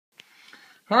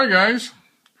Hi guys.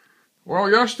 Well,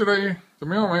 yesterday the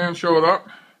mailman showed up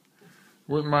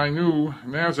with my new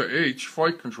NAZA H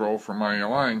flight control for my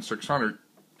Line 600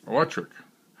 electric.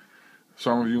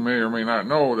 Some of you may or may not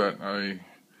know that I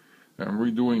am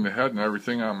redoing the head and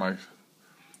everything on my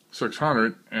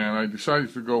 600, and I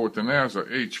decided to go with the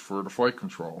NAZA H for the flight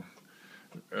control,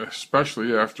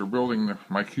 especially after building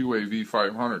my QAV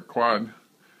 500 quad,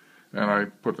 and I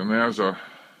put the NAZA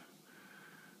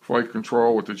flight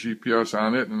control with the GPS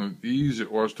on it, and the ease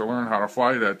it was to learn how to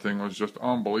fly that thing was just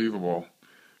unbelievable.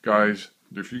 Guys,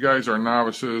 if you guys are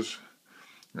novices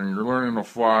and you're learning to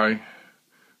fly,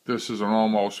 this is an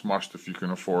almost must if you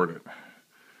can afford it.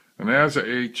 The NAZA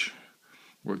H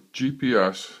with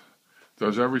GPS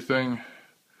does everything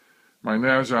my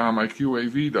NAZA on my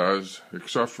QAV does,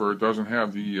 except for it doesn't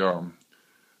have the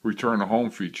return to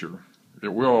home feature.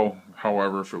 It will,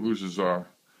 however, if it loses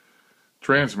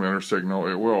transmitter signal,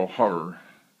 it will hover,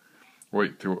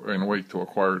 wait to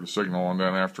acquire the signal, and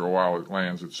then after a while it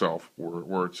lands itself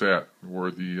where it's at. Where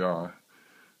the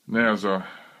NAZA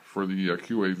for the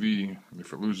QAV,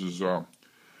 if it loses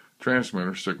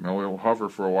transmitter signal, it'll hover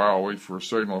for a while, wait for a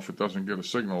signal. If it doesn't get a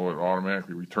signal, it'll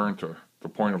automatically return to the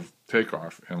point of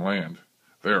takeoff and land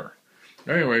there.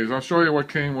 Anyways, I'll show you what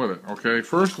came with it. Okay,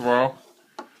 first of all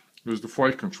is the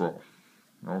flight control.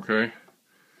 Okay,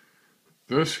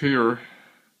 this here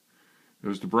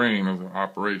is the brain of the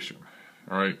operation.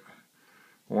 Alright,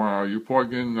 well, you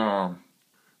plug in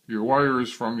your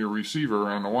wires from your receiver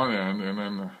on the one end, and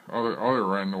then the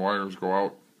other end the wires go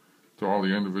out to all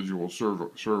the individual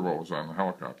servos on the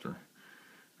helicopter.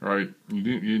 Alright,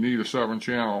 you need a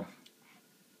 7-channel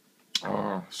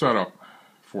setup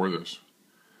for this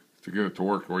to get it to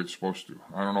work the way it's supposed to.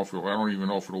 I don't even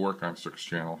know if it'll work on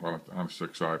 6-channel on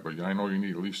 6i, but I know you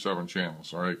need at least 7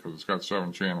 channels. Alright, because it's got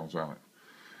 7 channels on it.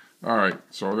 Alright,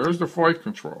 so there's the flight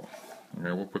control.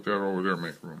 Okay, we'll put that over there,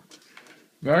 make room.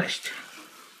 Next,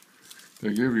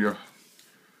 they give you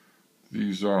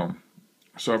these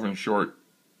 7 short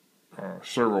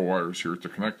servo wires here to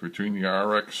connect between the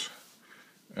RX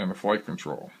and the flight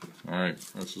control. Alright,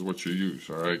 this is what you use.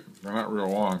 Alright, they're not real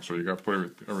long, so you got to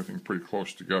put everything pretty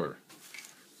close together.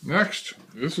 Next,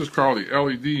 this is called the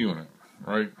LED unit.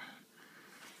 Right,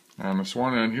 on this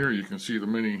one end here, you can see the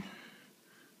mini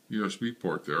USB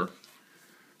port there.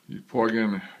 You plug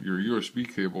in your USB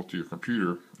cable to your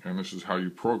computer, and this is how you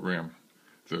program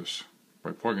this,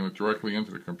 by plugging it directly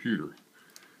into the computer.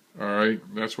 Alright,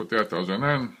 that's what that does. And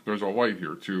then there's a light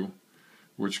here too,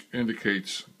 which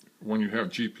indicates when you have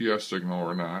GPS signal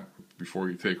or not. Before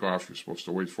you take off, you're supposed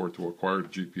to wait for it to acquire the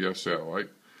GPS satellite.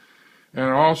 And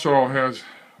it also has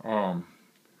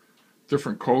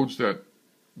different codes that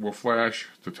will flash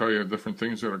to tell you different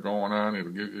things that are going on.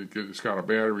 It's got a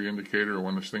battery indicator.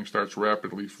 When this thing starts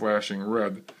rapidly flashing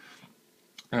red,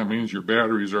 that means your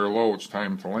batteries are low, it's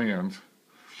time to land.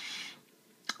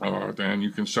 Then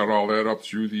you can set all that up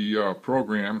through the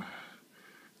program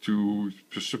to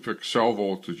specific cell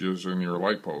voltages in your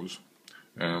LiPos.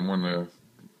 And when the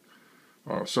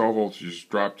cell voltages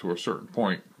drop to a certain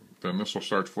point, then this will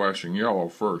start flashing yellow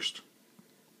first.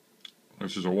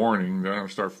 This is a warning. Then it'll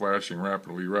start flashing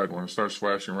rapidly red. When it starts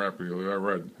flashing rapidly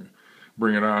red,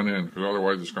 bring it on in, because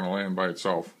otherwise it's going to land by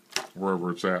itself wherever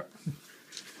it's at.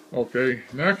 Okay,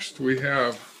 next we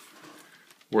have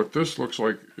what this looks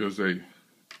like is a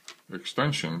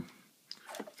extension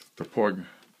to plug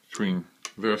between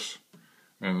this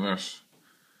and this.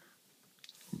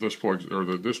 This plugs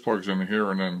into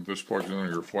here, and then this plugs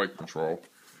into your flight control.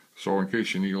 So in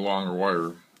case you need a longer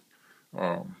wire,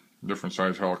 different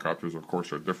size helicopters, of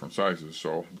course, are different sizes.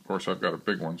 So of course I've got a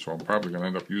big one, so I'm probably going to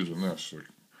end up using this.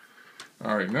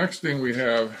 Alright, next thing we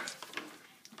have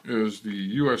is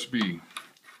the USB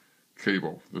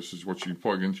cable. This is what you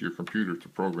plug into your computer to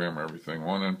program everything.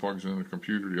 One end plugs into the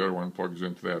computer, the other one plugs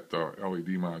into that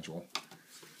LED module.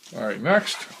 Alright,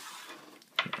 next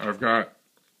I've got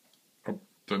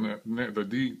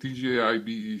the DJI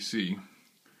BEC.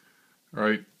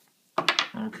 Right.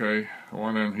 Okay,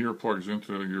 one end here plugs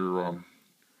into your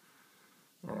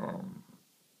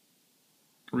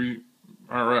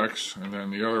RX, and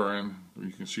then the other end,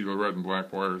 you can see the red and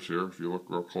black wires here if you look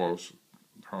real close.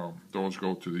 Those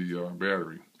go to the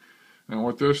battery. And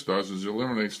what this does is it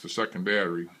eliminates the second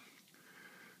battery,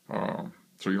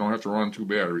 so you don't have to run 2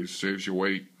 batteries. Saves you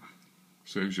weight,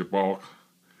 saves you bulk,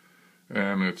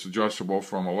 and it's adjustable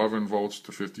from 11 volts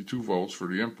to 52 volts for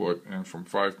the input, and from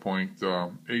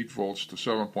 5.8 volts to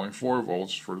 7.4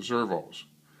 volts for the servos.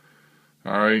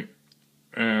 Alright,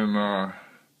 and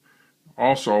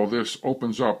also this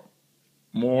opens up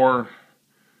more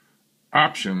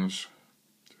options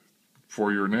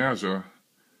for your NAZA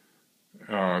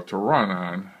to run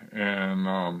on,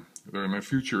 and in the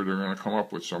future they're going to come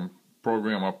up with some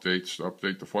program updates to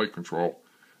update the flight control,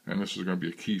 and this is going to be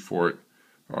a key for it.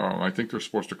 I think they're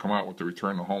supposed to come out with the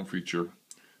return to home feature,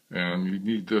 and you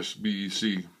need this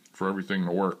BEC for everything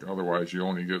to work. Otherwise, you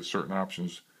only get certain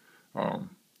options,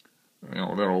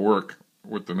 that'll work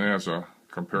with the NASA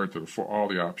compared to all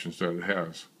the options that it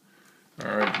has.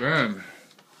 All right, then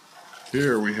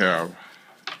here we have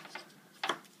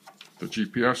the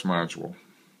GPS module.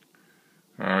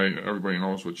 All right, everybody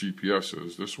knows what GPS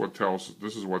is. This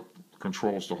is what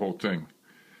controls the whole thing.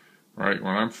 All right,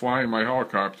 when I'm flying my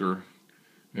helicopter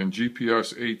in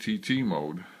GPS ATT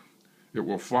mode, it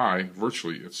will fly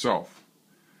virtually itself.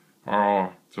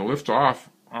 To lift off,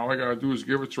 all I gotta do is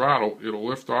give it throttle. It'll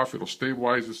lift off. It'll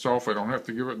stabilize itself. I don't have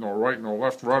to give it no right, no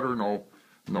left rudder, no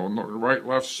right,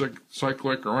 left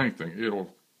cyclic or anything.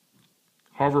 It'll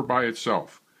hover by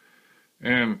itself.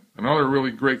 And another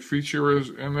really great feature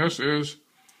in this is,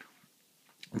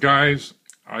 guys,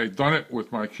 I've done it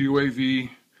with my QAV.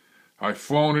 I've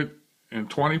flown it in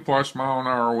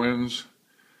 20+-mile-an-hour winds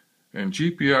in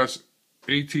GPS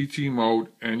ATT mode,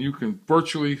 and you can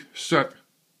virtually set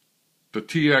the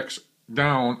TX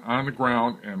down on the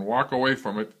ground and walk away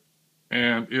from it,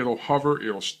 and it'll hover.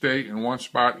 It'll stay in one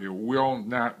spot. It will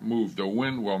not move. The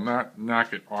wind will not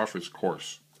knock it off its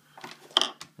course.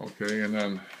 Okay, and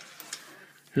then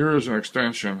here is an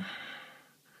extension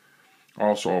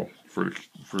also for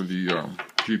the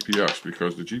GPS,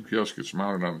 because the GPS gets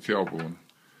mounted on the tail boom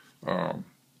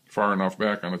far enough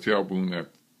back on the tail boom that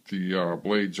the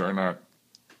blades are not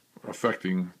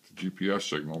affecting the GPS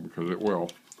signal, because it will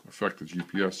affect the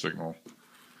GPS signal.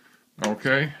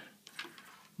 Okay,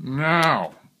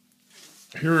 now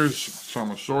here's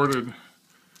some assorted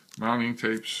mounting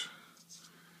tapes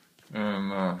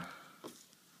and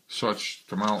such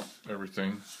to mount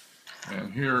everything,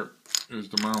 and here is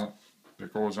the mount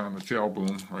that goes on the tail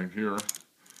boom right here.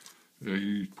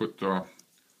 You put the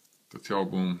tail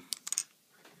boom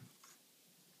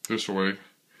this way,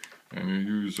 and you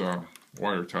use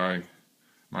wire tie,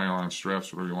 nylon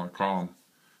straps, whatever you want to call them,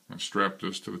 and strap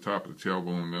this to the top of the tail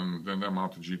boom, and then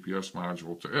mount the GPS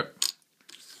module to it.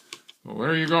 So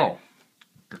there you go,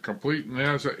 a complete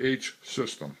NAZA H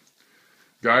system.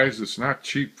 Guys, it's not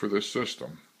cheap for this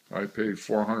system. I paid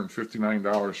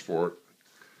 $459 for it,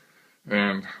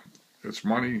 and it's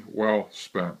money well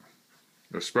spent,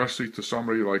 especially to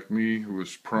somebody like me who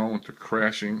is prone to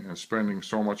crashing and spending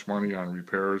so much money on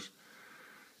repairs.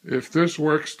 If this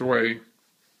works the way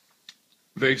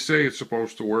they say it's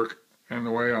supposed to work, and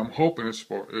the way I'm hoping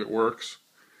it works,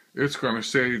 it's going to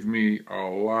save me a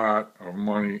lot of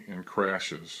money in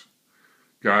crashes.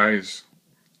 Guys,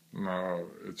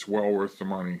 it's well worth the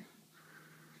money.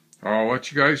 I'll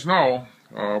let you guys know.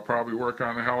 I'll probably work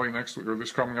on the heli next week, or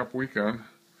this coming up weekend.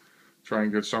 Try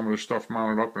and get some of the stuff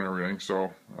mounted up and everything,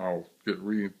 so I'll get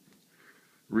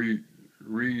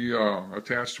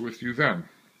attached with you then.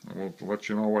 We'll let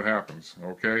you know what happens.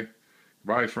 Okay?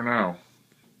 Bye for now.